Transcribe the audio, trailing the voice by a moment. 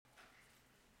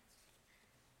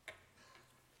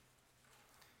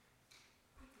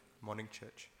Morning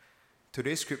Church.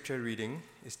 Today's scripture reading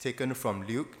is taken from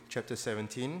Luke chapter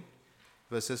 17,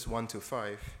 verses 1 to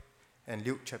 5, and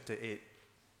Luke chapter 8,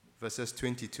 verses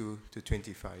 22 to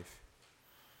 25.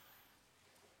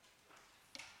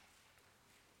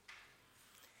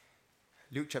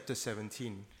 Luke chapter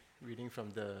 17, reading from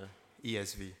the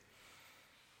ESV.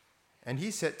 And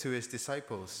he said to his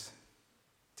disciples,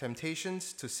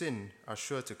 "Temptations to sin are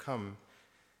sure to come,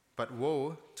 but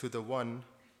woe to the one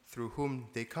through whom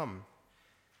they come.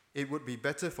 It would be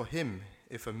better for him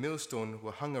if a millstone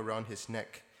were hung around his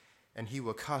neck and he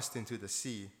were cast into the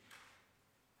sea,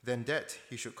 than that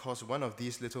he should cause one of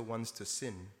these little ones to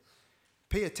sin.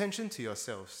 Pay attention to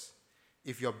yourselves.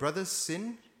 If your brother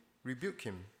sin, rebuke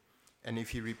him, and if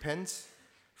he repents,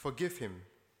 forgive him.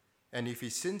 And if he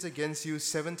sins against you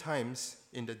 7 times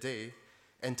in the day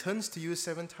and turns to you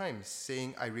 7 times,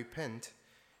 saying, 'I repent,'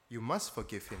 you must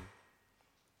forgive him."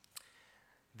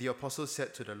 The apostle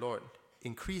said to the Lord,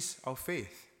 "Increase our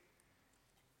faith."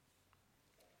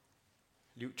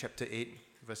 Luke chapter 8,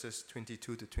 verses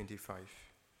 22 to 25.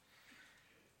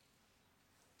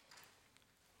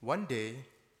 One day,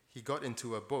 he got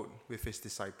into a boat with his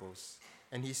disciples,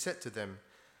 and he said to them,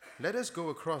 "Let us go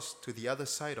across to the other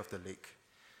side of the lake."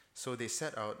 So they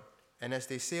set out, and as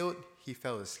they sailed, he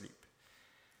fell asleep.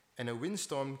 And a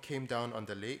windstorm came down on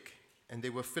the lake, and they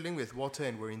were filling with water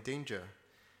and were in danger.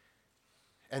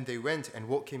 And they went and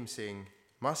woke him, saying,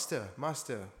 "Master,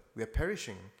 Master, we are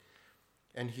perishing."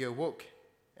 And he awoke,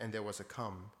 and there was a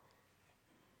calm.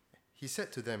 He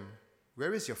said to them,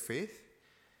 "Where is your faith?"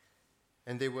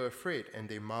 And they were afraid, and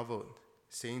they marveled,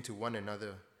 saying to one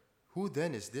another, "Who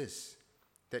then is this,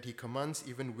 that he commands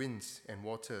even winds and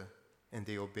water, and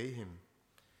they obey him?"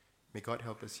 May God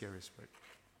help us hear his word.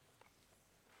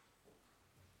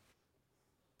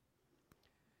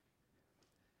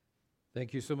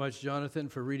 Thank you so much, Jonathan,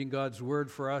 for reading God's word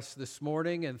for us this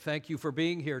morning, and thank you for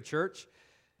being here, church.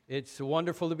 It's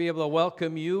wonderful to be able to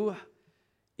welcome you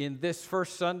in this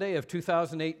first Sunday of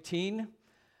 2018,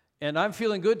 and I'm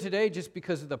feeling good today just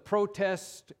because of the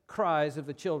protest cries of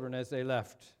the children as they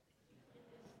left.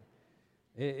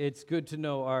 It's good to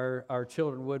know our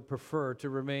children would prefer to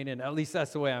remain in, at least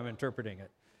that's the way I'm interpreting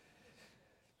it.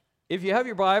 If you have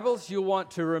your Bibles, you'll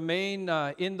want to remain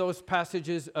in those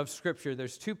passages of Scripture.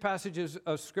 There's 2 passages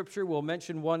of Scripture. We'll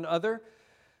mention one other.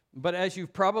 But as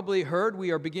you've probably heard,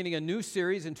 we are beginning a new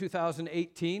series in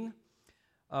 2018.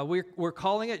 We're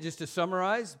calling it, just to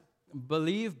summarize,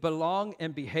 Believe, Belong,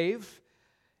 and Behave.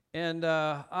 And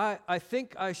I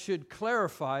think I should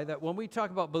clarify that when we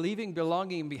talk about believing,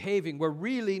 belonging, and behaving, we're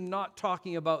really not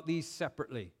talking about these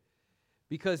separately,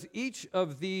 because each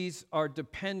of these are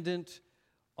dependent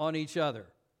on each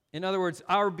other. In other words,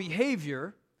 our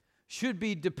behavior should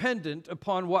be dependent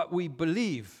upon what we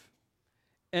believe.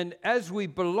 And as we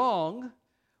belong,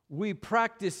 we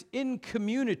practice in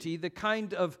community the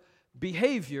kind of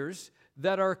behaviors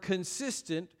that are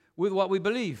consistent with what we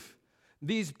believe.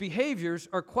 These behaviors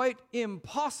are quite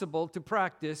impossible to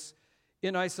practice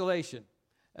in isolation.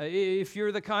 If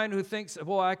you're the kind who thinks,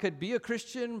 well, I could be a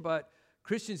Christian, but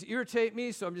Christians irritate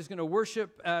me, so I'm just going to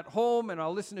worship at home and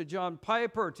I'll listen to John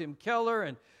Piper or Tim Keller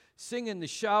and sing in the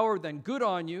shower, then good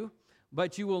on you,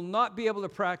 but you will not be able to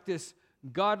practice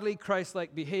godly,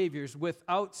 Christ-like behaviors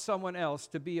without someone else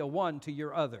to be a one to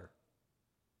your other.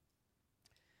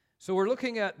 So we're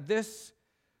looking at this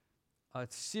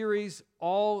series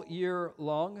all year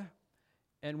long,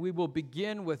 and we will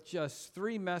begin with just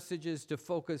 3 messages to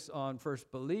focus on first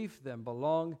belief, then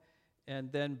belong,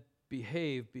 and then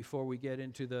behave before we get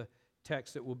into the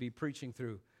text that we'll be preaching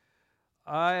through.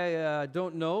 I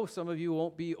don't know, some of you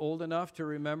won't be old enough to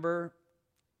remember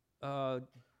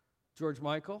George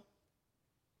Michael.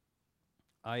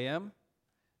 I am.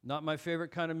 Not my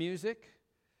favorite kind of music,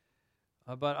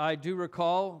 but I do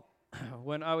recall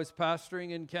when I was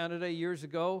pastoring in Canada years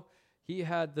ago, he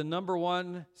had the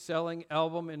 '1 selling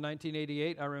album in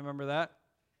 1988, I remember that,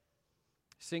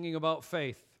 singing about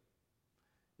faith.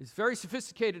 It's very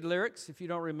sophisticated lyrics, if you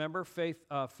don't remember. Faith.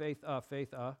 I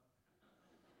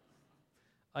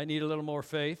need a little more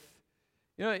faith.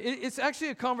 You know, it's actually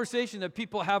a conversation that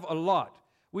people have a lot.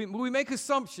 We make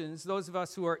assumptions, those of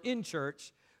us who are in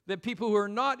church, that people who are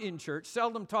not in church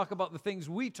seldom talk about the things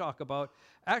we talk about.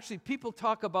 Actually, people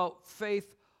talk about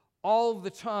faith all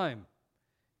the time.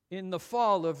 In the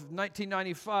fall of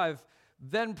 1995,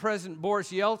 then-President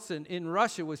Boris Yeltsin in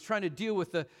Russia was trying to deal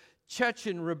with the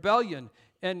Chechen rebellion.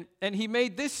 And he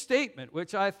made this statement,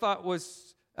 which I thought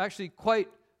was actually quite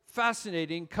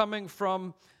fascinating, coming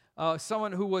from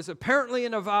someone who was apparently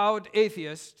an avowed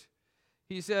atheist.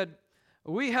 He said,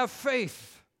 "We have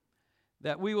faith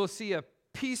that we will see a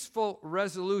peaceful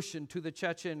resolution to the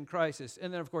Chechen crisis.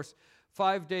 And then, of course,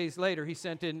 5 days later, he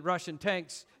sent in Russian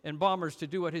tanks and bombers to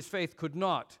do what his faith could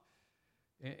not.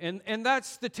 And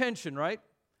that's the tension, right?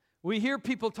 We hear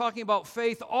people talking about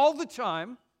faith all the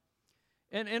time,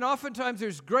 and oftentimes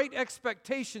there's great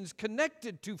expectations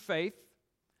connected to faith.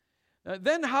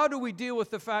 Then how do we deal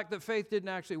with the fact that faith didn't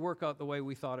actually work out the way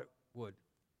we thought it would?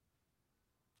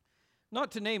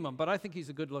 Not to name him, but I think he's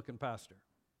a good-looking pastor.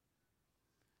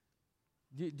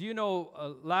 Do you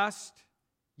know last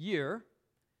year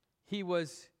he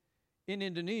was in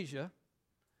Indonesia,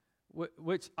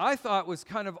 which I thought was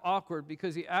kind of awkward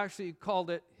because he actually called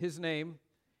it his name,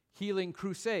 Healing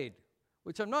Crusade,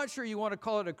 which I'm not sure you want to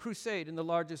call it a crusade in the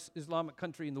largest Islamic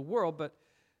country in the world, but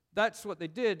that's what they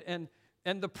did.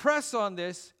 And the press on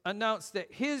this announced that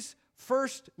his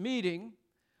first meeting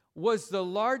was the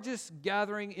largest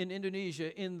gathering in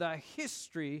Indonesia in the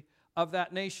history of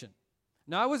that nation.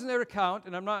 Now, I wasn't there to count,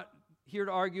 and I'm not here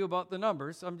to argue about the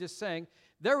numbers. I'm just saying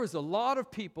there was a lot of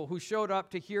people who showed up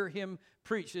to hear him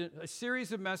preach a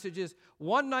series of messages.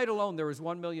 One night alone, there was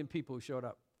 1 million people who showed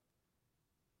up.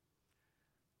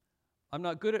 I'm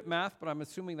not good at math, but I'm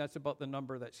assuming that's about the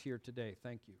number that's here today.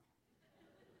 Thank you.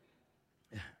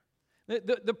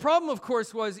 The problem, of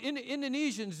course, was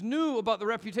Indonesians knew about the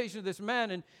reputation of this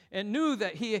man and knew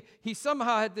that he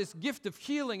somehow had this gift of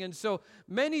healing. And so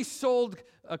many sold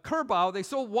kerbau, they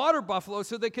sold water buffalo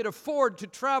so they could afford to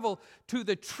travel to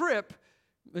the trip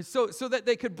so that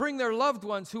they could bring their loved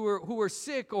ones who were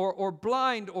sick or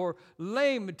blind or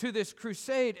lame to this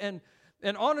crusade. And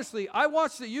honestly, I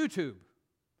watched the YouTube.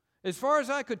 As far as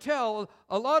I could tell,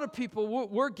 a lot of people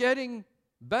were getting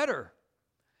better.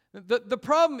 The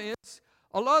problem is,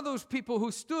 a lot of those people who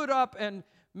stood up and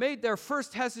made their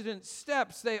first hesitant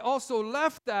steps, they also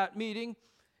left that meeting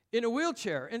in a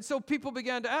wheelchair. And so people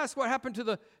began to ask, what happened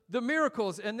to the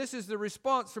miracles? And this is the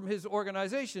response from his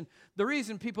organization. The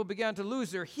reason people began to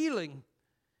lose their healing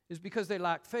is because they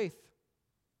lacked faith.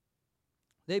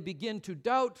 They begin to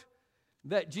doubt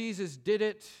that Jesus did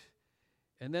it,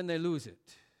 and then they lose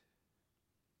it.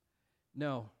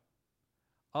 No.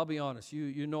 I'll be honest,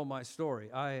 you know my story.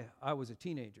 I was a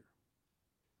teenager.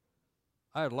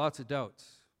 I had lots of doubts.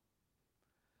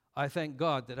 I thank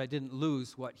God that I didn't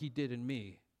lose what he did in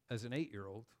me as an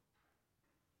 8-year-old.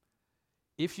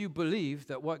 If you believe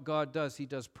that what God does, he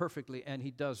does perfectly and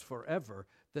he does forever,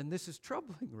 then this is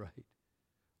troubling, right?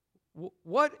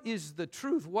 What is the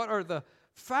truth? What are the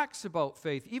facts about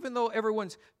faith? Even though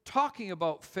everyone's talking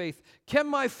about faith, can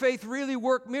my faith really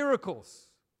work miracles?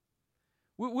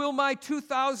 Will my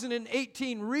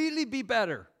 2018 really be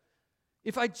better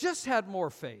if I just had more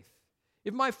faith?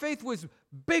 If my faith was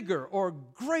bigger or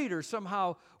greater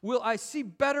somehow, will I see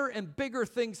better and bigger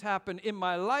things happen in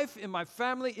my life, in my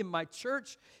family, in my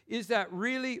church? Is that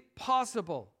really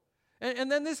possible?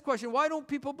 And then this question, why don't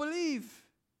people believe?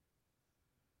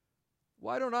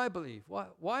 Why don't I believe?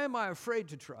 Why am I afraid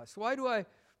to trust? Why do I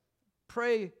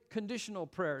pray conditional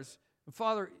prayers?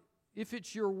 Father, if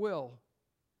it's your will,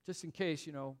 just in case,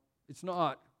 it's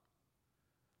not.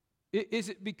 Is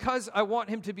it because I want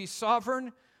him to be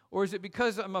sovereign, or is it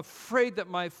because I'm afraid that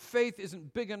my faith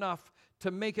isn't big enough to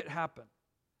make it happen?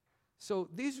 So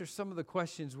these are some of the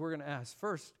questions we're going to ask.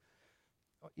 First,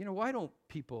 why don't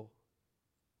people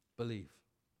believe?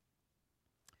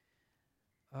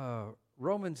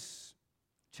 Romans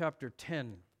chapter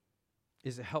 10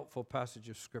 is a helpful passage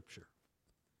of Scripture.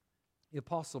 The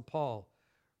Apostle Paul,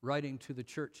 writing to the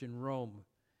church in Rome,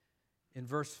 in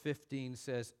verse 15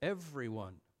 says,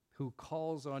 everyone who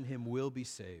calls on him will be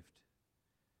saved.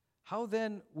 How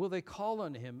then will they call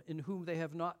on him in whom they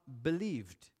have not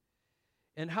believed?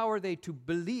 And how are they to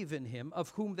believe in him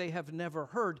of whom they have never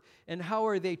heard? And how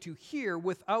are they to hear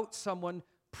without someone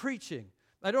preaching?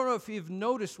 I don't know if you've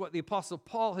noticed what the Apostle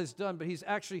Paul has done, but he's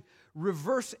actually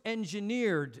reverse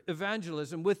engineered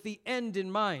evangelism with the end in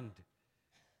mind.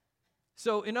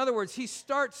 So, in other words, he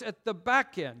starts at the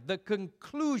back end, the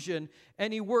conclusion,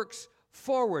 and he works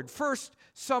forward. First,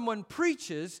 someone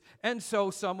preaches, and so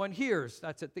someone hears.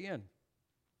 That's at the end.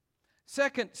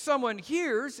 Second, someone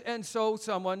hears, and so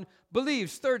someone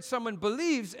believes. Third, someone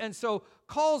believes, and so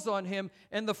calls on him.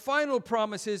 And the final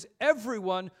promise is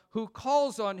everyone who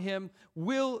calls on him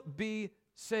will be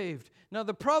saved. Now,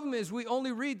 the problem is we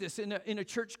only read this in a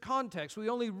church context. We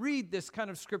only read this kind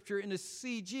of scripture in a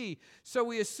CG. So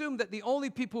we assume that the only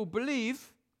people who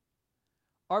believe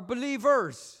are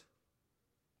believers,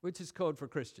 which is code for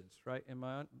Christians, right? Am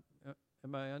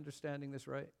I understanding this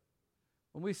right?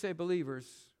 When we say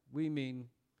believers, we mean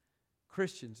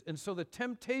Christians. And so the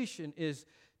temptation is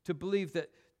to believe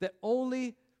that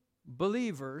only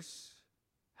believers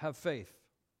have faith.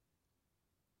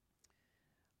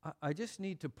 I just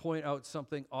need to point out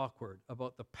something awkward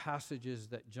about the passages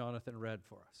that Jonathan read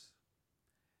for us.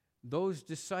 Those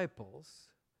disciples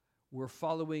were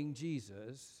following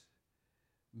Jesus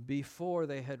before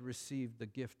they had received the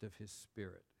gift of his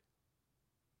Spirit.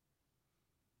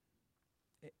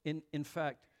 In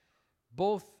fact,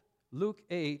 both Luke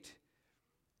 8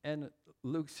 and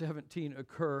Luke 17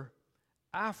 occur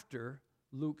after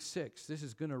Luke 6. This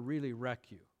is going to really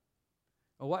wreck you.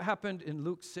 Now, what happened in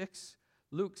Luke 6?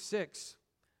 Luke 6,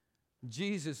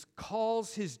 Jesus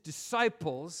calls his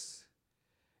disciples,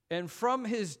 and from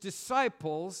his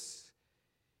disciples,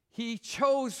 he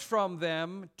chose from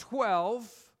them 12,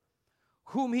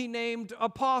 whom he named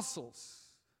apostles.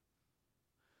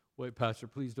 Wait, Pastor,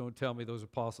 please don't tell me those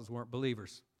apostles weren't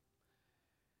believers.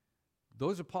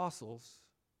 Those apostles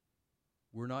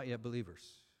were not yet believers,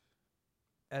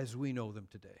 as we know them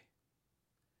today.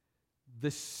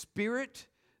 The Spirit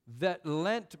that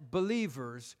lent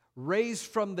believers raised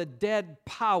from the dead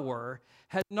power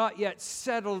had not yet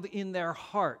settled in their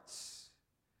hearts.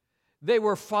 They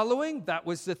were following, that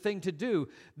was the thing to do.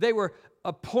 They were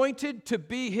appointed to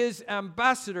be his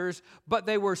ambassadors, but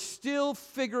they were still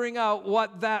figuring out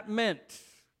what that meant.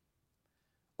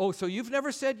 Oh, so you've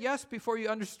never said yes before you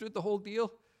understood the whole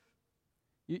deal?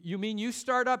 You mean you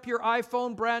start up your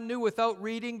iPhone brand new without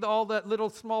reading all that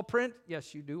little small print?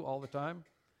 Yes, you do all the time,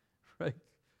 right?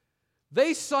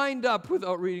 They signed up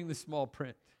without reading the small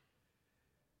print.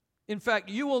 In fact,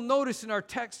 you will notice in our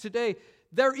text today,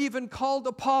 they're even called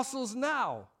apostles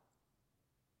now.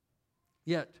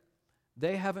 Yet,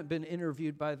 they haven't been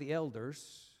interviewed by the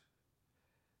elders.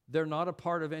 They're not a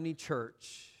part of any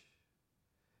church.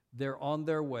 They're on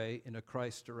their way in a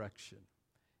Christ direction.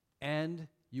 And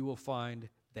you will find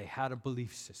they had a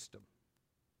belief system.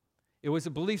 It was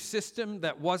a belief system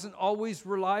that wasn't always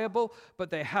reliable, but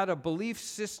they had a belief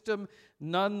system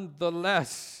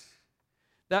nonetheless.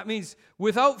 That means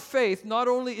without faith, not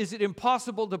only is it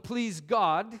impossible to please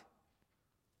God,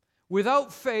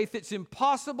 without faith, it's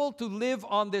impossible to live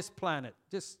on this planet.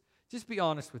 Just be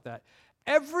honest with that.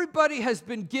 Everybody has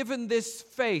been given this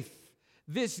faith,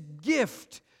 this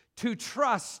gift to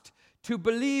trust, to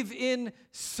believe in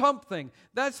something.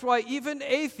 That's why even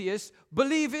atheists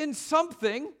believe in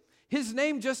something. His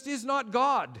name just is not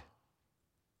God.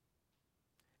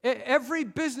 Every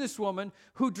businesswoman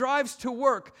who drives to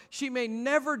work, she may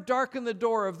never darken the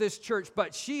door of this church,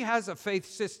 but she has a faith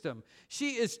system.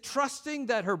 She is trusting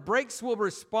that her brakes will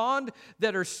respond,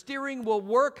 that her steering will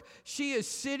work. She is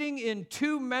sitting in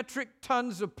 2 metric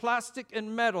tons of plastic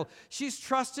and metal. She's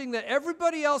trusting that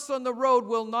everybody else on the road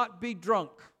will not be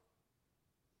drunk.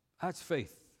 That's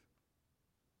faith.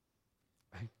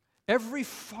 Every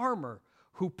farmer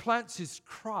who plants his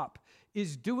crop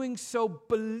is doing so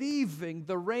believing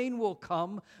the rain will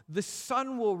come, the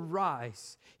sun will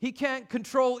rise. He can't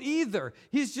control either.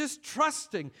 He's just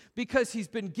trusting because he's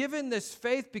been given this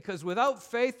faith, because without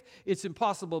faith, it's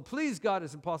impossible to please God.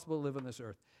 It's impossible to live on this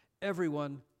earth.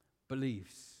 Everyone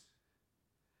believes.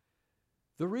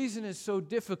 The reason it's so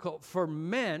difficult for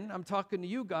men, I'm talking to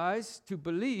you guys, to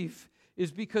believe is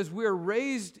because we're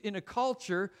raised in a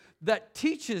culture that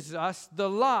teaches us the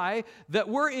lie that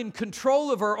we're in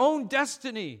control of our own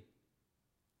destiny.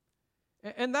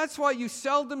 And that's why you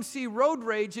seldom see road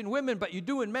rage in women, but you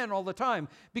do in men all the time.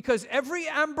 Because every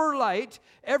amber light,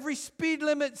 every speed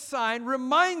limit sign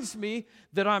reminds me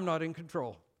that I'm not in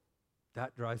control.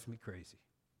 That drives me crazy.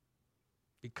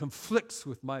 It conflicts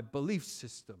with my belief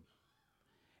system.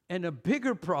 And a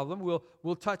bigger problem,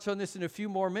 we'll touch on this in a few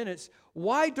more minutes.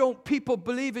 Why don't people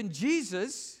believe in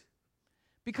Jesus?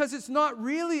 Because it's not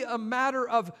really a matter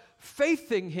of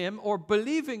faithing him or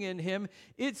believing in him.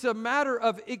 It's a matter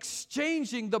of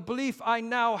exchanging the belief I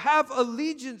now have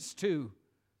allegiance to.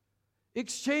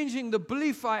 Exchanging the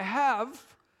belief I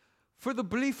have for the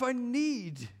belief I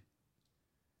need.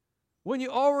 When you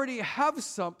already have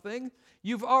something,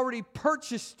 you've already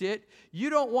purchased it.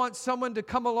 You don't want someone to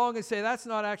come along and say, that's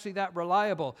not actually that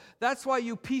reliable. That's why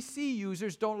you PC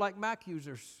users don't like Mac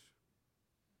users.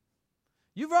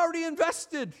 You've already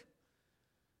invested.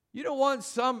 You don't want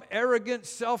some arrogant,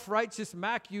 self-righteous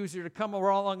Mac user to come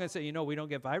along and say, we don't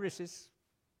get viruses.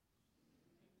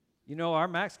 Our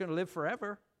Mac's going to live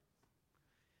forever.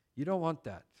 You don't want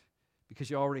that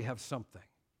because you already have something.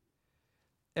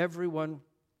 Everyone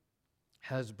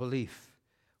has belief.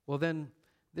 Well, then,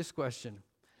 this question,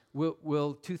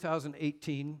 will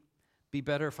 2018 be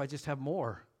better if I just have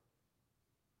more?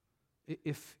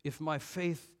 If my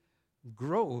faith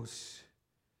grows?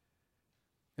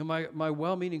 And my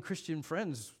well-meaning Christian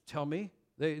friends tell me,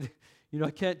 I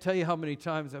can't tell you how many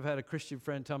times I've had a Christian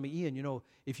friend tell me, Ian,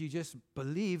 if you just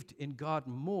believed in God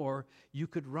more, you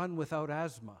could run without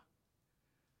asthma.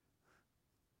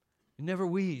 You never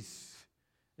wheeze.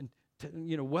 And,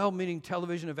 well-meaning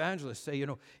television evangelists say,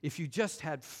 if you just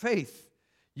had faith,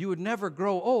 you would never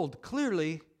grow old.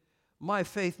 Clearly, my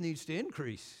faith needs to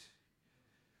increase.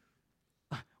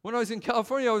 When I was in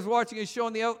California, I was watching a show,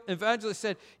 and the evangelist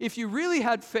said, if you really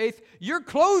had faith, your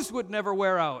clothes would never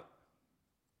wear out.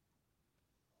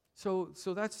 So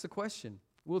that's the question.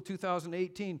 Will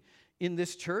 2018 in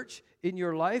this church, in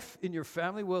your life, in your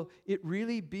family, will it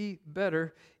really be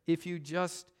better if you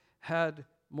just had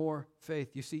more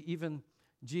faith? You see, even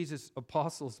Jesus'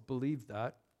 apostles believed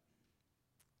that.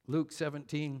 Luke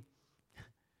 17,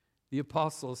 the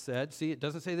apostles said, see, it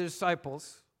doesn't say the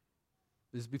disciples.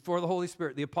 This is before the Holy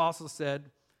Spirit. The apostles said,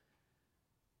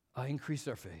 increase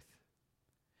our faith.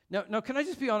 Now, can I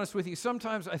just be honest with you?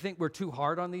 Sometimes I think we're too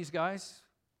hard on these guys.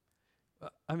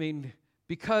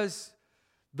 Because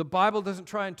the Bible doesn't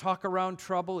try and talk around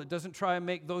trouble. It doesn't try and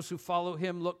make those who follow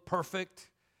him look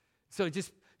perfect. So it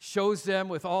just shows them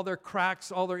with all their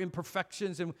cracks, all their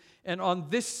imperfections. And on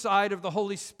this side of the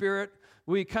Holy Spirit,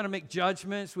 we kind of make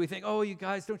judgments. We think, oh, you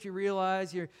guys, don't you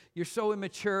realize you're so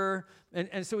immature?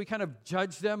 And so we kind of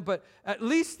judge them. But at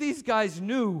least these guys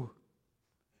knew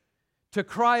to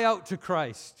cry out to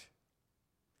Christ.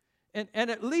 And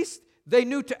at least they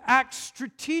knew to act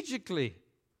strategically.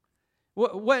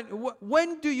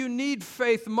 When do you need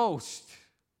faith most?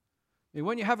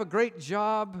 When you have a great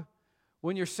job,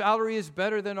 when your salary is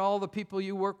better than all the people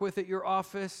you work with at your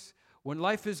office, when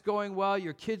life is going well,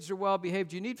 your kids are well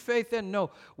behaved, you need faith then?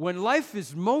 No. When life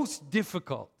is most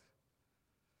difficult,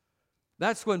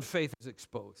 that's when faith is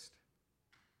exposed.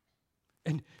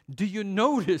 And do you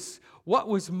notice what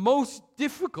was most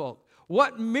difficult?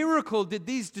 What miracle did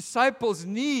these disciples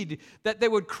need that they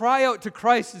would cry out to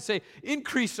Christ and say,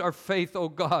 increase our faith, O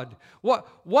God?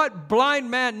 What blind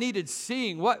man needed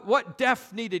seeing? What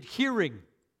deaf needed hearing?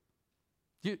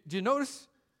 Do you notice?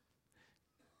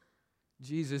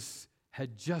 Jesus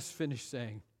had just finished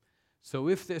saying, so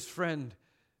if this friend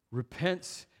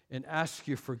repents and asks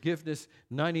your forgiveness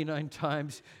 99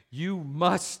 times, you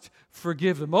must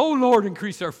forgive them. Oh, Lord,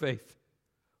 increase our faith.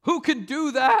 Who can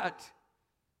do that?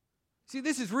 See,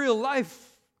 this is real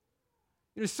life.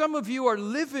 Some of you are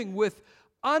living with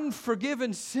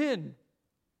unforgiven sin.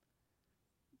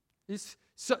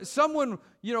 Someone,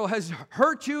 has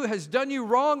hurt you, has done you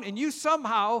wrong, and you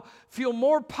somehow feel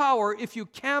more power if you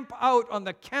camp out on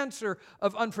the cancer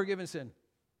of unforgiven sin.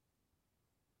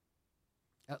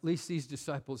 At least these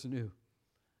disciples knew.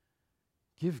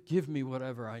 Give me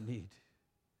whatever I need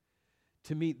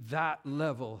to meet that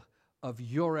level of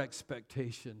your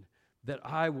expectation that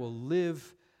I will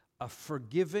live a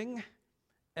forgiving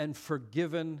and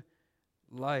forgiven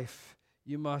life.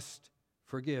 You must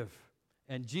forgive.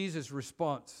 And Jesus'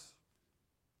 response,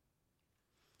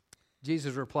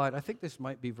 Jesus replied, I think this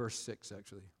might be verse 6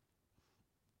 actually.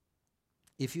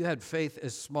 If you had faith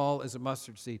as small as a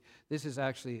mustard seed, this is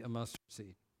actually a mustard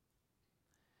seed.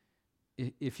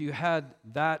 If you had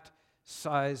that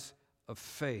size of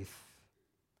faith,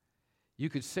 you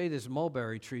could say this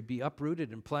mulberry tree, be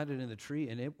uprooted and planted in the tree,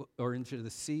 or into the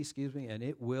sea, and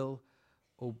it will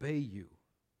obey you.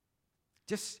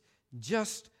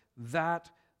 Just that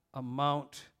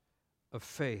amount of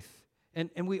faith.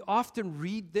 And we often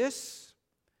read this,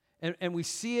 and we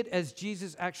see it as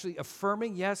Jesus actually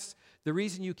affirming, yes, the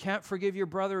reason you can't forgive your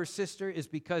brother or sister is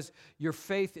because your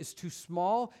faith is too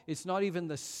small. It's not even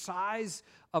the size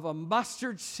of a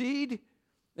mustard seed.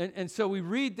 And so we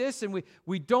read this, and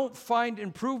we don't find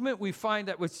improvement. We find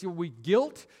that we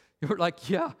guilt. You're like,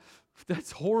 yeah,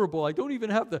 that's horrible. I don't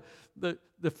even have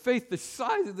the faith the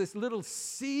size of this little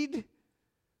seed.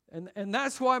 And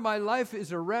that's why my life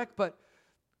is a wreck. But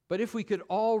if we could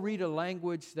all read a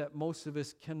language that most of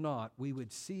us cannot, we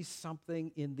would see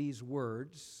something in these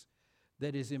words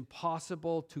that is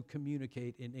impossible to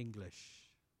communicate in English.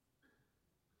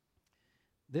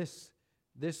 This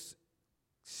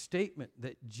statement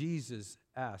that Jesus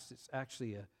asked, it's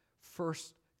actually a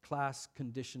first-class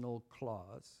conditional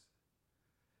clause.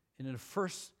 And in a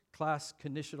first-class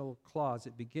conditional clause,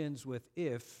 it begins with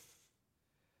if,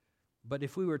 but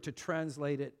if we were to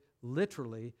translate it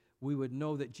literally, we would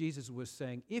know that Jesus was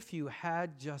saying, if you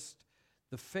had just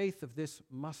the faith of this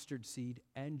mustard seed,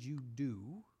 and you do,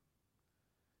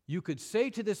 you could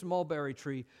say to this mulberry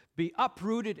tree, be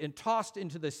uprooted and tossed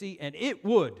into the sea, and it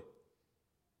would.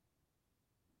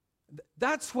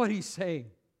 That's what he's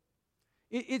saying.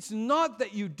 It's not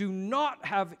that you do not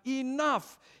have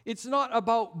enough. It's not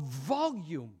about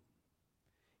volume.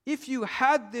 If you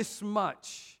had this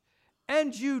much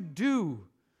and you do.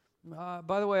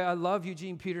 By the way, I love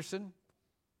Eugene Peterson.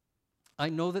 I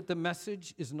know that the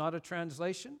Message is not a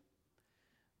translation,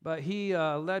 but he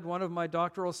led one of my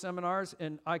doctoral seminars,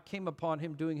 and I came upon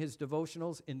him doing his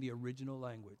devotionals in the original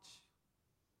language.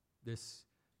 This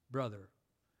brother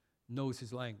knows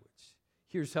his language.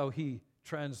 Here's how he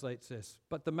translates this.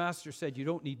 But the Master said, you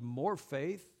don't need more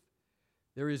faith.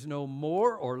 There is no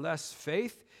more or less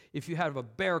faith. If you have a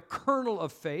bare kernel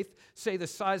of faith, say the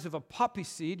size of a poppy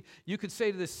seed, you could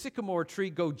say to the sycamore tree,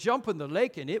 go jump in the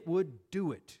lake, and it would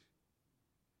do it.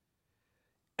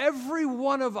 Every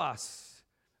one of us,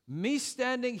 me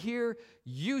standing here,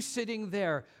 you sitting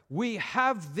there, we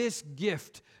have this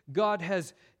gift. God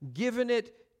has given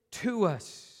it to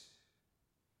us.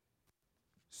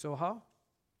 So how?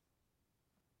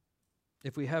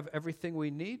 If we have everything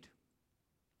we need,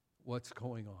 what's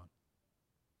going on?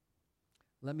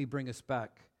 Let me bring us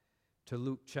back to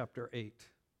Luke chapter 8.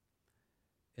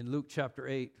 In Luke chapter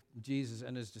 8, Jesus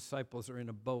and his disciples are in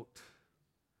a boat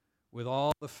with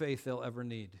all the faith they'll ever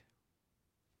need.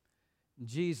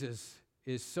 Jesus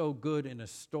is so good in a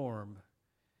storm,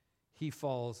 he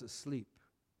falls asleep.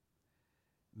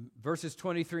 Verses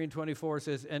 23 and 24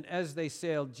 says, and as they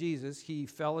sailed, Jesus, he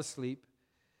fell asleep.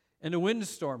 And a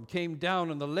windstorm came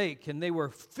down on the lake, and they were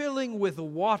filling with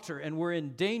water and were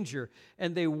in danger.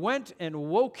 And they went and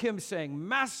woke him, saying,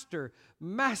 Master,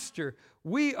 Master,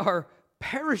 we are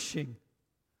perishing.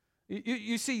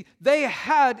 You see, they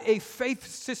had a faith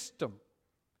system.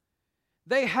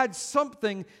 They had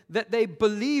something that they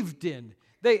believed in.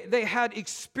 They had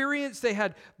experience, they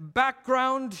had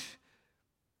background.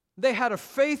 They had a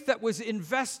faith that was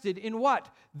invested in what?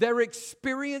 Their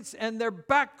experience and their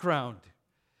background.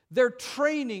 Their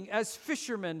training as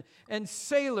fishermen and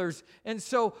sailors. And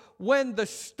so when the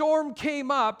storm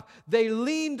came up, they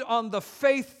leaned on the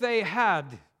faith they had.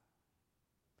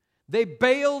 They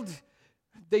bailed,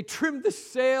 they trimmed the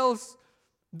sails,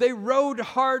 they rowed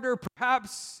harder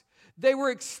perhaps. They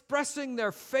were expressing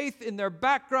their faith in their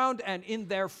background and in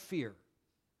their fear.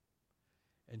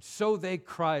 And so they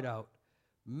cried out,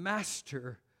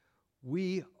 Master,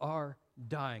 we are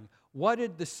dying. What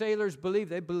did the sailors believe?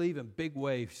 They believe in big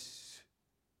waves.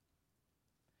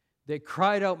 They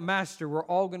cried out, Master, we're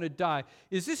all going to die.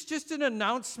 Is this just an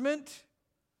announcement?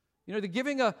 You know, they're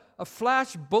giving a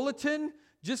flash bulletin,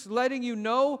 just letting you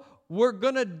know we're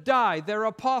going to die. They're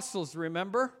apostles,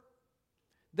 remember?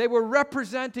 They were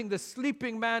representing the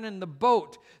sleeping man in the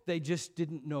boat. They just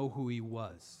didn't know who he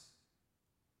was.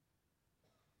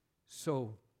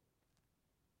 So,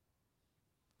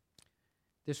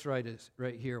 this right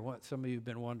here, what some of you have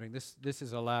been wondering, this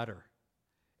is a ladder.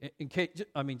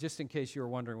 Just in case you were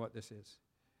wondering what this is.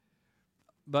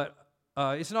 But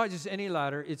it's not just any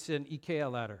ladder, it's an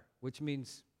IKEA ladder, which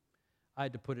means I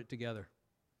had to put it together.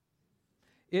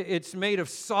 It's made of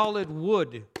solid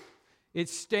wood.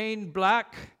 It's stained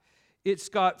black. It's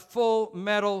got full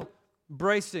metal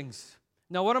bracings.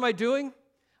 Now, what am I doing?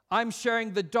 I'm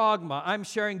sharing the dogma. I'm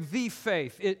sharing the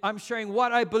faith. I'm sharing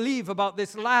what I believe about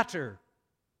this ladder.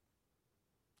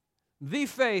 The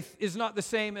faith is not the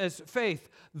same as faith.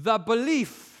 The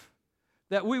belief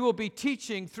that we will be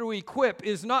teaching through Equip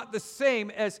is not the same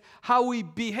as how we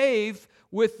behave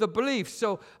with the belief.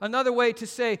 So another way to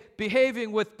say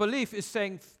behaving with belief is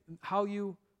saying how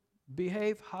you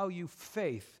behave, how you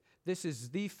faith. This is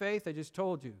the faith, I just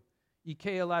told you.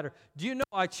 IKEA ladder. Do you know,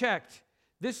 I checked,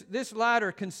 this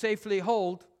ladder can safely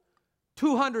hold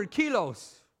 200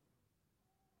 kilos.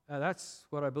 That's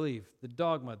what I believe, the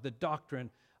dogma, the doctrine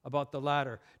about the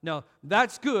ladder. Now,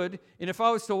 that's good, and if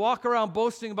I was to walk around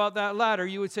boasting about that ladder,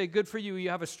 you would say, good for you, you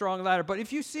have a strong ladder. But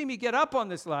if you see me get up on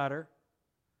this ladder,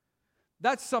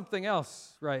 that's something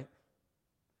else, right?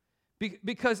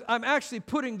 Because I'm actually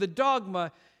putting the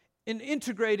dogma and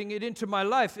integrating it into my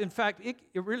life. In fact, it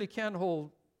really can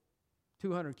hold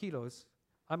 200 kilos.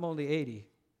 I'm only 80.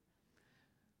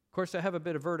 Of course, I have a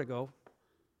bit of vertigo.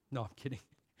 No, I'm kidding.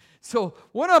 So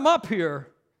when I'm up here,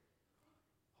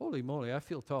 holy moly, I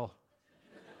feel tall.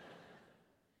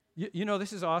 You know,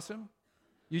 this is awesome.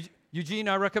 Eugene,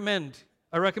 I recommend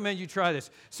you try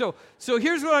this. So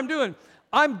here's what I'm doing.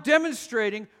 I'm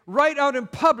demonstrating right out in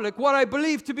public what I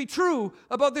believe to be true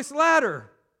about this ladder.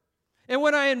 And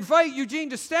when I invite Eugene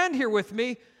to stand here with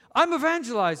me, I'm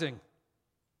evangelizing.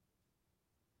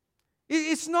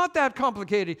 It's not that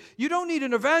complicated. You don't need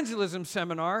an evangelism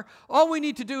seminar. All we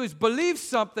need to do is believe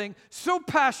something so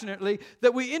passionately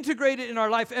that we integrate it in our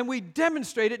life and we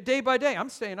demonstrate it day by day. I'm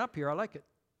staying up here. I like it.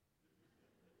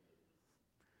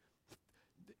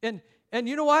 And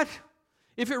you know what?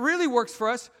 If it really works for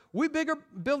us, we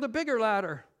build a bigger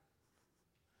ladder.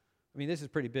 I mean, this is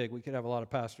pretty big. We could have a lot of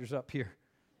pastors up here.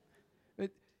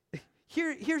 But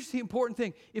here's the important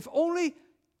thing. If only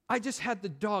I just had the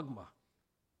dogma.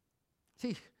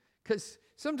 See, because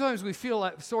sometimes we feel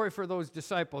sorry for those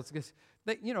disciples because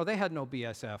they had no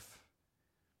BSF.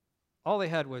 All they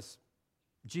had was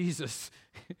Jesus.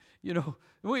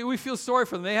 We feel sorry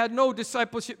for them. They had no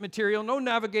discipleship material, no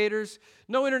navigators,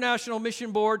 no international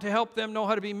mission board to help them know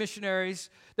how to be missionaries.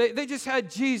 They just had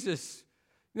Jesus.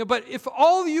 But if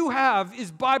all you have is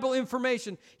Bible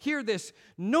information, hear this: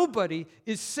 nobody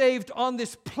is saved on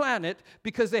this planet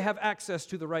because they have access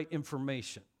to the right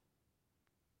information.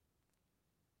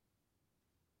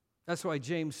 That's why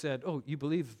James said, oh, you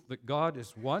believe that God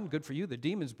is one? Good for you. The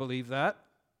demons believe that.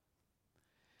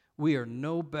 We are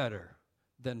no better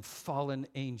than fallen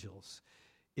angels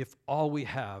if all we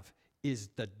have is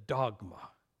the dogma.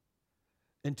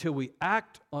 Until we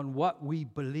act on what we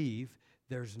believe,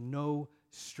 there's no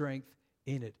strength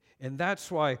in it. And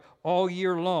that's why all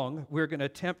year long we're going to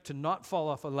attempt to not fall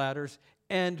off of ladders,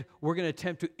 and we're going to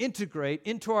attempt to integrate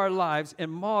into our lives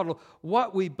and model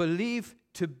what we believe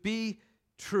to be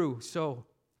true. So,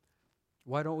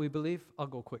 why don't we believe? I'll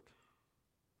go quick.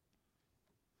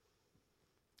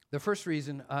 The first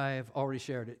reason I've already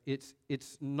shared it.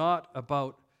 It's not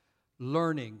about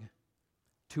learning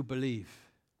to believe.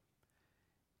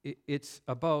 It's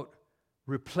about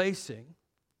replacing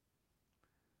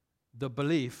the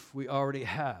belief we already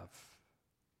have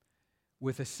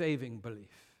with a saving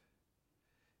belief.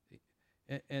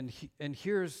 And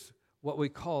here's what we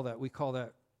call that. We call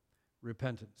that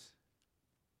repentance.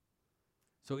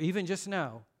 So even just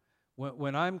now,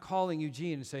 when I'm calling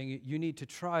Eugene and saying you need to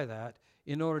try that,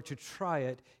 in order to try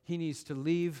it, he needs to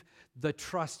leave the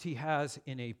trust he has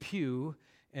in a pew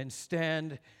and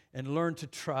stand and learn to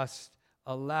trust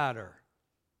a ladder.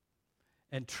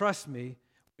 And trust me,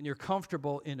 when you're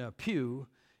comfortable in a pew,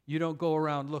 you don't go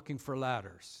around looking for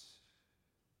ladders.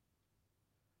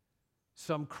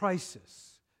 Some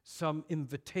crisis, some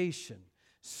invitation,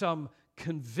 some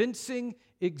convincing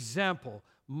example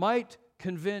might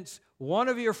convince one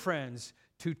of your friends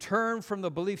to turn from the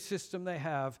belief system they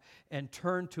have and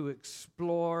turn to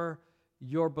explore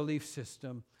your belief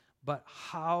system. But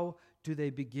how do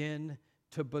they begin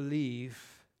to believe,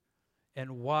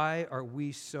 and why are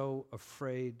we so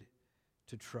afraid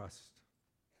to trust?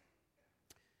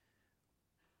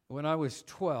 When I was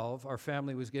 12, our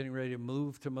family was getting ready to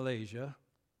move to Malaysia,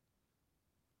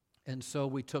 and so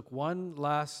we took one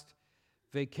last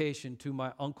vacation to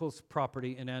my uncle's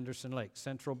property in Anderson Lake,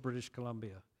 central British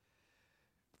Columbia.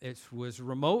 It was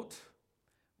remote.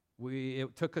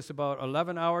 It took us about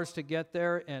 11 hours to get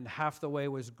there, and half the way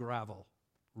was gravel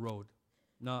road,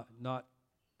 not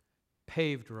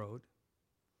paved road.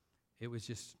 It was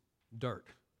just dirt.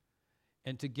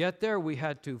 And to get there, we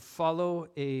had to follow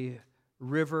a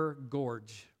river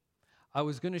gorge. I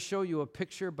was going to show you a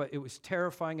picture, but it was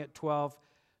terrifying at 12.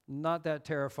 Not that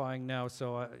terrifying now,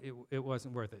 so it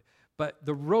wasn't worth it. But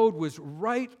the road was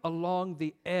right along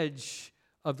the edge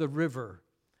of the river.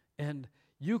 And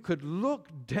you could look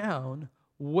down,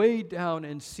 way down,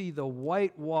 and see the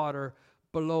white water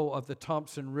below of the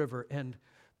Thompson River. And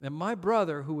my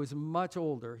brother, who was much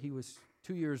older, he was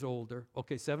 2 years older,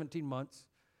 17 months,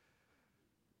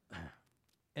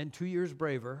 and 2 years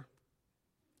braver.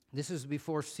 This is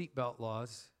before seatbelt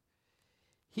laws.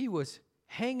 He was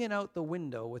hanging out the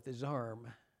window with his arm.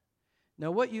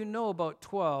 Now, what you know about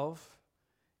 12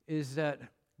 is that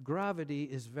gravity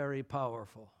is very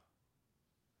powerful.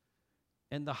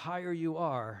 And the higher you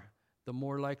are, the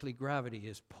more likely gravity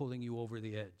is pulling you over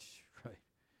the edge, right?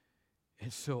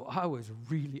 And so I was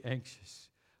really anxious.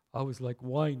 I was like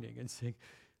whining and saying,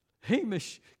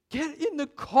 Hamish, get in the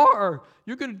car.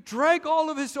 You're going to drag all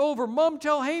of us over. Mom,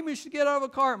 tell Hamish to get out of the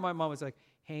car. And my mom was like,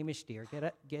 Hamish, dear,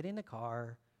 get in the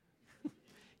car.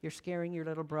 You're scaring your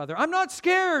little brother. I'm not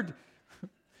scared.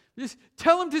 Just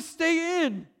tell him to stay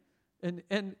in.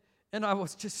 And I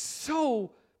was just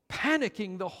so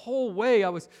panicking the whole way. I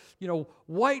was,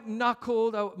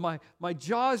 white-knuckled. My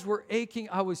jaws were aching.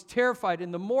 I was terrified.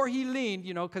 And the more he leaned,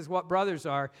 because what brothers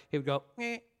are, he would go,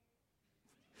 eh.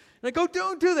 And I go,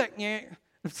 don't do that. Eh.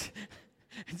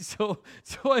 And so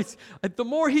the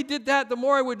more he did that, the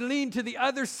more I would lean to the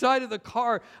other side of the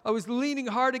car. I was leaning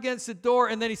hard against the door,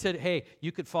 and then he said, hey,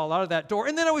 you could fall out of that door.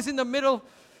 And then I was in the middle.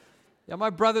 Yeah,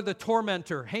 my brother, the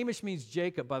tormentor. Hamish means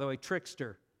Jacob, by the way,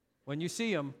 trickster. When you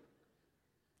see him,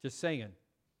 just saying.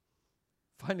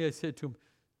 Finally, I said to him,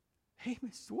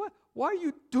 Hamish, why are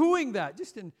you doing that?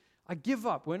 I give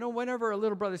up. Whenever a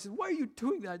little brother says, why are you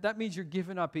doing that? That means you're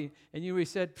giving up. And he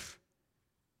said,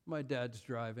 my dad's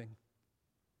driving.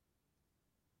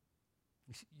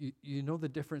 You know the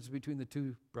difference between the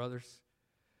two brothers?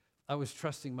 I was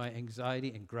trusting my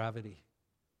anxiety and gravity.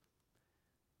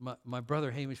 My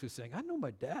brother Hamish was saying, I know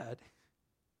my dad.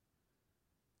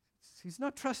 He's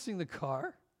not trusting the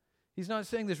car. He's not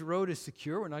saying this road is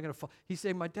secure, we're not going to fall. He's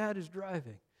saying, my dad is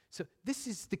driving. So this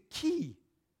is the key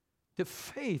to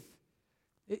faith.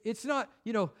 It's not,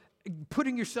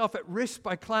 putting yourself at risk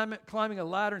by climbing a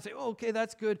ladder and say, oh, okay,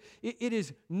 that's good. It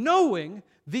is knowing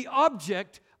the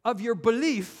object of your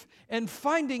belief and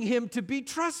finding him to be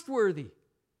trustworthy.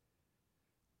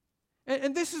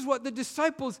 And this is what the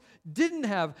disciples didn't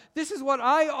have. This is what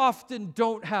I often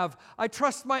don't have. I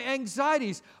trust my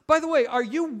anxieties. By the way, are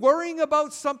you worrying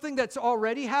about something that's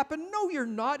already happened? No, you're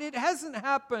not. It hasn't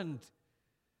happened.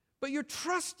 But you're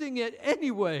trusting it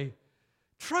anyway.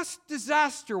 Trust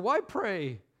disaster. Why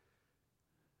pray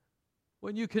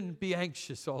when you can be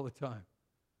anxious all the time?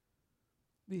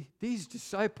 These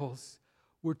disciples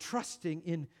were trusting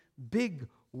in big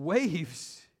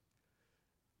waves.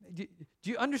 Do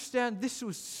you understand? This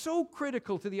was so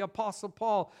critical to the Apostle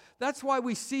Paul. That's why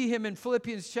we see him in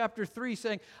Philippians chapter 3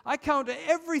 saying, I count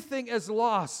everything as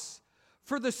loss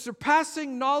for the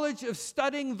surpassing knowledge of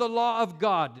studying the law of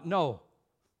God. No.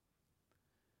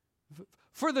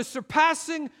 For the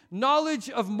surpassing knowledge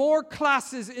of more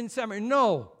classes in seminary.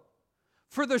 No.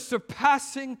 For the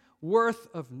surpassing worth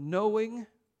of knowing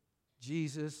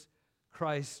Jesus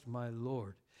Christ my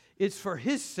Lord. It's for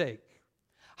his sake.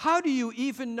 How do you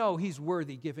even know he's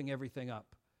worthy giving everything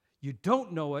up? You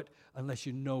don't know it unless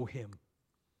you know him.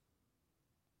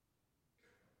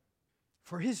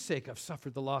 For his sake I've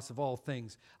suffered the loss of all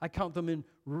things. I count them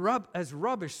as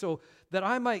rubbish so that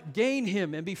I might gain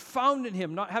him and be found in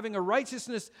him, not having a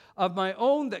righteousness of my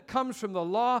own that comes from the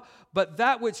law, but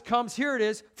that which comes, here it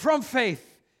is, from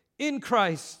faith in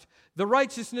Christ, the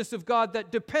righteousness of God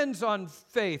that depends on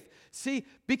faith. See,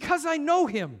 because I know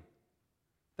him,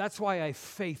 that's why I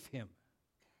faith him.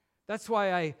 That's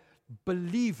why I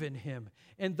believe in him.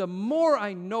 And the more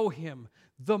I know him,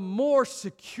 the more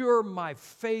secure my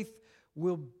faith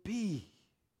will be.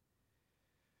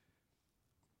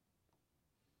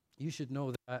 You should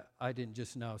know that I didn't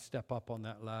just now step up on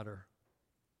that ladder.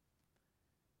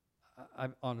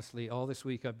 Honestly, all this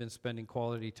week I've been spending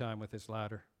quality time with this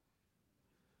ladder.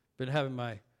 Been having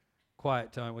my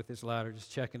quiet time with this ladder,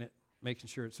 just checking it, making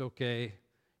sure it's okay.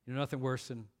 Nothing worse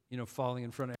than, falling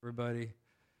in front of everybody.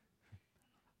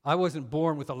 I wasn't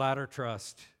born with a ladder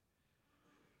trust.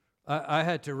 I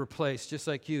had to replace, just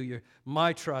like you,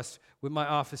 my trust with my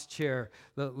office chair.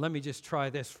 Let me just try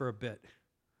this for a bit.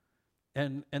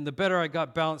 And the better I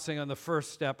got balancing on the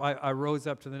first step, I rose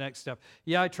up to the next step.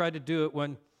 Yeah, I tried to do it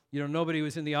when, nobody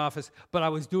was in the office, but I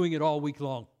was doing it all week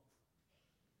long.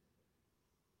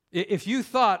 If you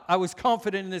thought I was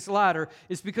confident in this ladder,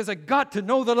 it's because I got to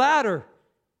know the ladder.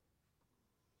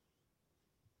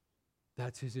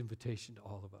 That's his invitation to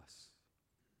all of us.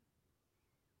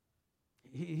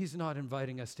 He's not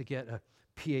inviting us to get a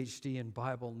PhD in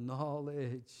Bible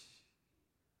knowledge.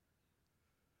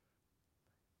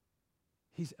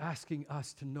 He's asking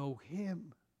us to know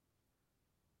him.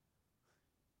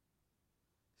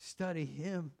 Study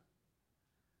him.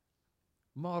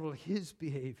 Model his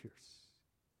behaviors.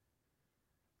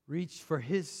 Reach for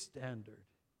his standard.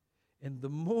 And the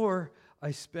more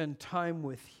I spend time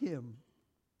with him,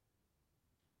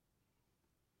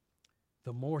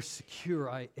 the more secure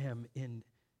I am in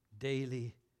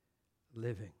daily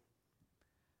living.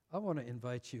 I want to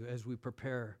invite you as we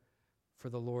prepare for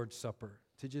the Lord's Supper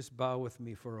to just bow with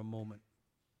me for a moment.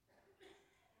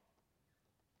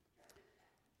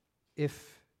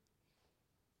 If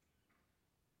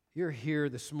you're here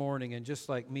this morning and just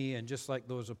like me and just like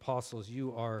those apostles,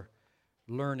 you are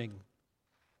learning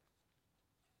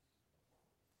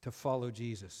to follow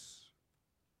Jesus.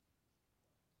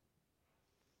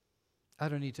 I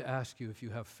don't need to ask you if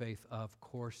you have faith. Of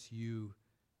course you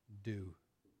do.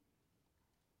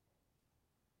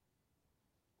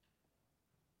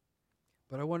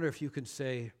 But I wonder if you can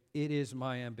say, it is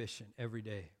my ambition every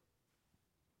day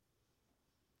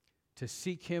to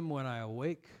seek him when I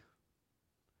awake,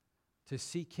 to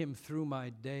seek him through my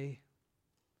day,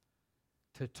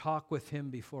 to talk with him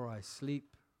before I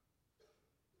sleep,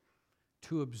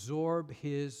 to absorb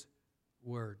his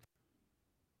word.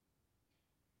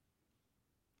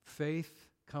 Faith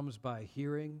comes by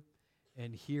hearing,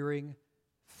 and hearing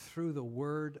through the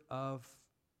word of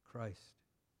Christ.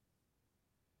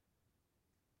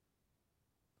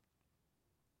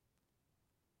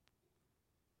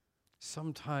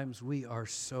 Sometimes we are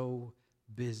so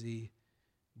busy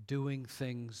doing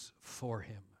things for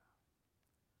him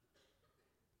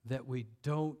that we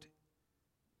don't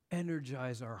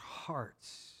energize our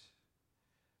hearts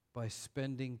by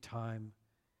spending time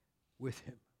with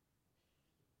Him.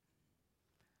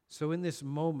 So in this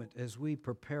moment, as we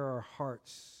prepare our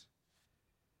hearts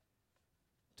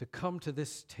to come to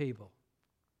this table,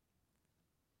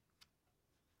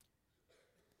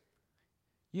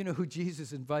 you know who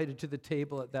Jesus invited to the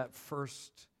table at that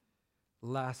first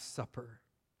Last Supper?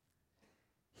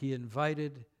 He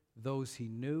invited those He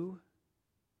knew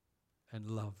and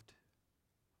loved.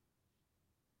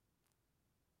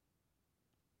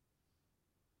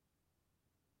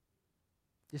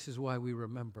 This is why we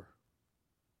remember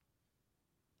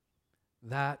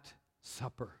that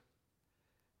supper,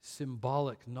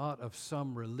 symbolic not of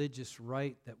some religious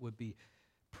rite that would be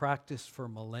practiced for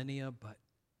millennia, but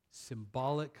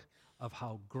symbolic of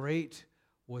how great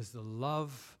was the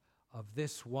love of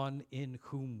this one in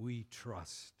whom we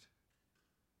trust.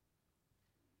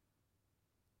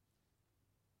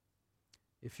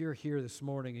 If you're here this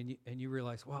morning and you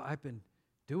realize, well, I've been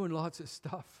doing lots of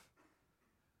stuff,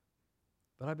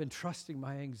 but I've been trusting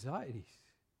my anxieties.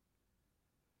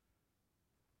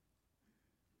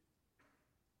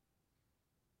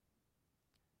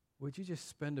 Would you just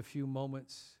spend a few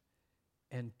moments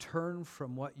and turn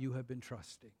from what you have been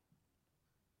trusting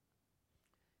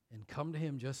and come to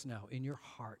Him just now in your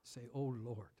heart? Say, oh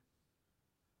Lord,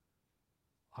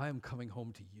 I am coming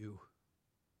home to You.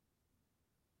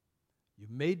 You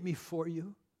made me for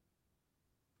You,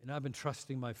 and I've been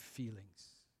trusting my feelings.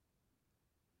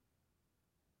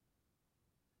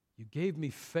 You gave me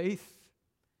faith,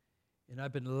 and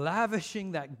I've been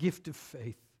lavishing that gift of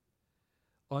faith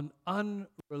on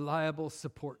unreliable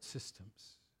support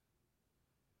systems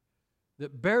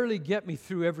that barely get me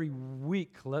through every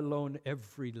week, let alone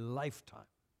every lifetime.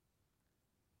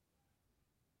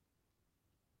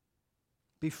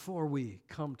 Before we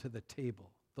come to the table,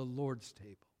 the Lord's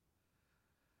table,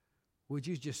 would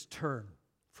you just turn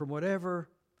from whatever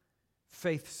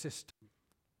faith system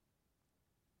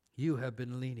you have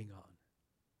been leaning on,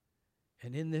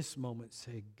 and in this moment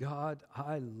say, God,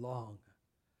 I long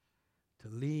to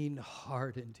lean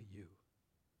hard into You.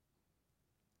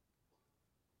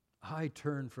 I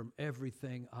turn from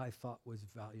everything I thought was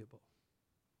valuable.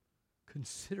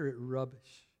 Consider it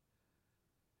rubbish,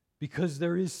 because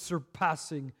there is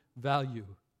surpassing value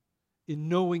in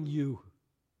knowing You.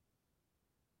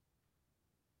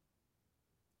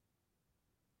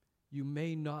 You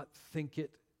may not think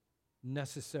it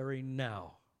necessary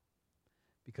now,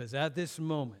 because at this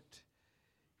moment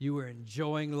you are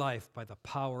enjoying life by the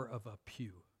power of a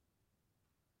pew.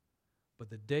 But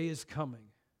the day is coming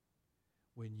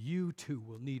when you too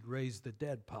will need raise the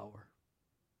dead power,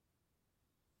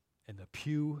 and the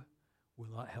pew will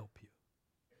not help you.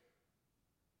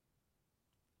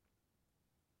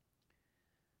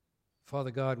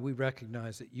 Father God, we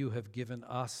recognize that You have given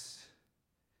us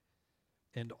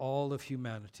and all of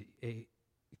humanity an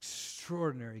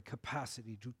extraordinary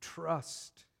capacity to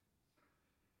trust.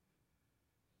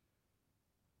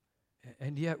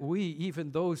 And yet we,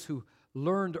 even those who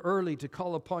learned early to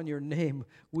call upon Your name,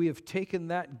 we have taken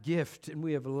that gift and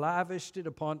we have lavished it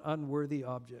upon unworthy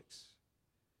objects.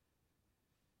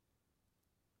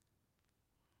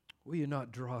 Will You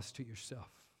not draw us to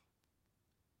Yourself?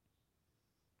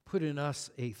 Put in us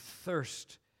a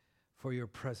thirst for Your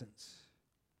presence.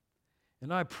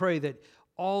 And I pray that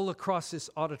all across this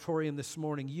auditorium this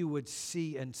morning, you would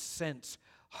see and sense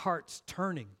hearts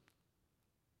turning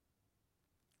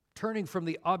from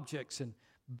the objects and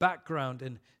background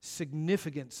and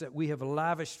significance that we have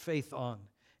lavished faith on,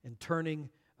 and turning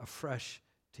afresh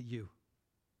to You.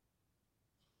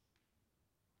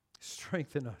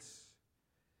 Strengthen us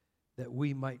that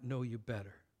we might know You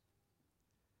better.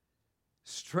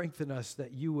 Strengthen us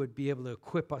that You would be able to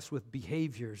equip us with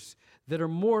behaviors that are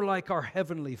more like our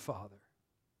Heavenly Father,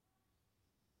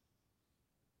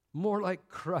 more like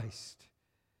Christ,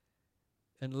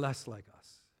 and less like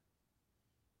us.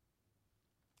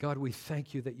 God, we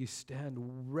thank You that You stand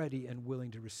ready and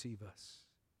willing to receive us.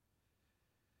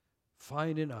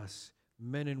 Find in us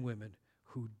men and women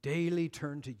who daily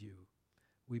turn to You.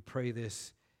 We pray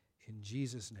this in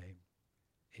Jesus' name.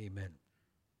 Amen.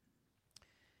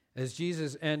 As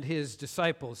Jesus and His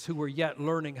disciples, who were yet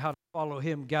learning how to follow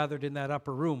Him, gathered in that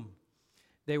upper room,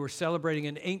 they were celebrating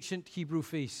an ancient Hebrew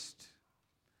feast,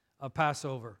 a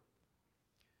Passover.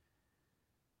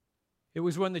 It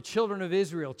was when the children of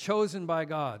Israel, chosen by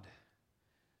God,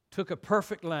 took a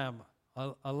perfect lamb,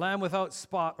 a lamb without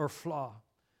spot or flaw,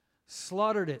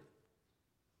 slaughtered it,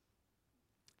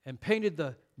 and painted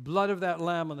the blood of that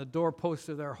lamb on the doorposts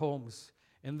of their homes,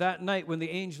 And that night when the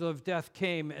angel of death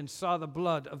came and saw the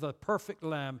blood of the perfect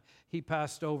lamb, he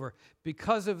passed over.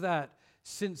 Because of that,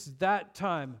 since that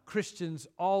time, Christians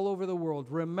all over the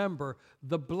world remember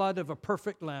the blood of a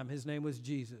perfect lamb. His name was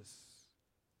Jesus.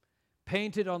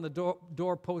 Painted on the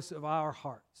doorposts of our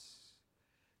hearts,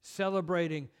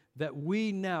 celebrating that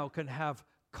we now can have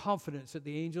confidence that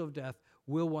the angel of death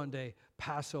will one day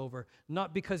pass over,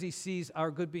 not because he sees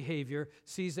our good behavior,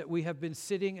 sees that we have been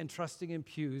sitting and trusting in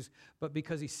pews, but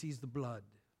because he sees the blood.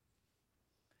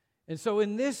 And so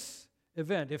in this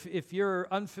event, if you're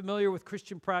unfamiliar with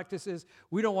Christian practices,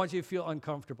 we don't want you to feel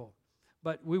uncomfortable.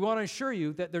 But we want to assure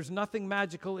you that there's nothing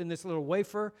magical in this little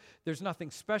wafer. There's nothing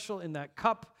special in that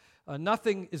cup.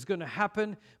 Nothing is going to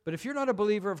happen. But if you're not a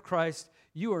believer of Christ,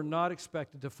 you are not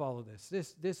expected to follow this.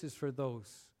 This is for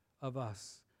those of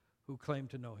us who claim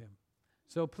to know him.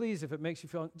 So please, if it makes you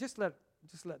feel, just let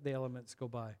the elements go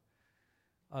by.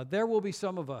 There will be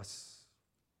some of us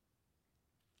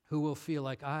who will feel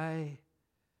like, I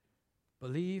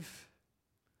believe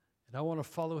and I want to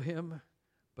follow him,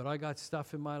 but I got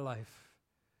stuff in my life,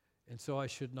 and so I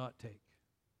should not take.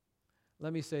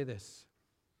 Let me say this.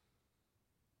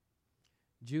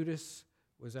 Judas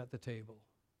was at the table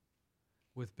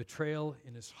with betrayal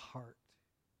in his heart.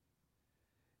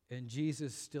 And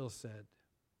Jesus still said,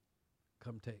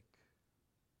 come take.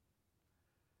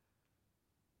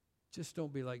 Just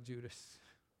don't be like Judas,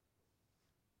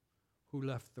 who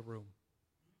left the room.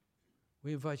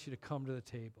 We invite you to come to the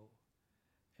table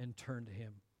and turn to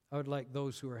him. I would like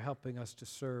those who are helping us to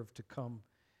serve to come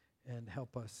and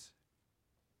help us.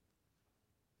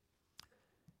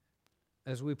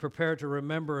 As we prepare to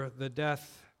remember the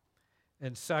death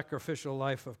and sacrificial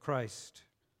life of Christ,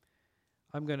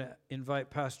 I'm going to invite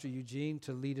Pastor Eugene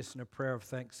to lead us in a prayer of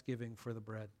thanksgiving for the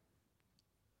bread.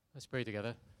 Let's pray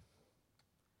together.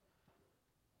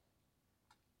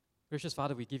 Gracious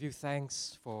Father, we give you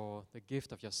thanks for the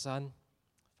gift of your Son.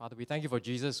 Father, we thank you for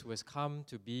Jesus, who has come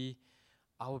to be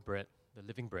our bread, the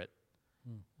living bread.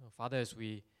 Father, as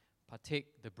we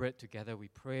partake the bread together, we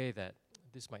pray that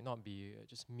this might not be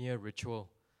just mere ritual.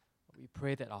 We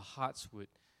pray that our hearts would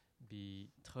be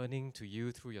turning to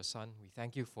you through your Son. We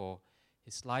thank you for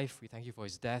his life. We thank you for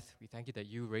his death. We thank you that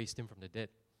you raised him from the dead.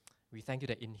 We thank you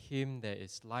that in him there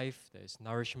is life, there is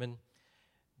nourishment,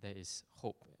 there is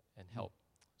hope and help.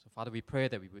 So, Father, we pray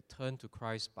that we would turn to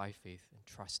Christ by faith and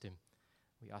trust him.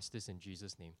 We ask this in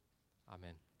Jesus' name.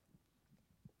 Amen.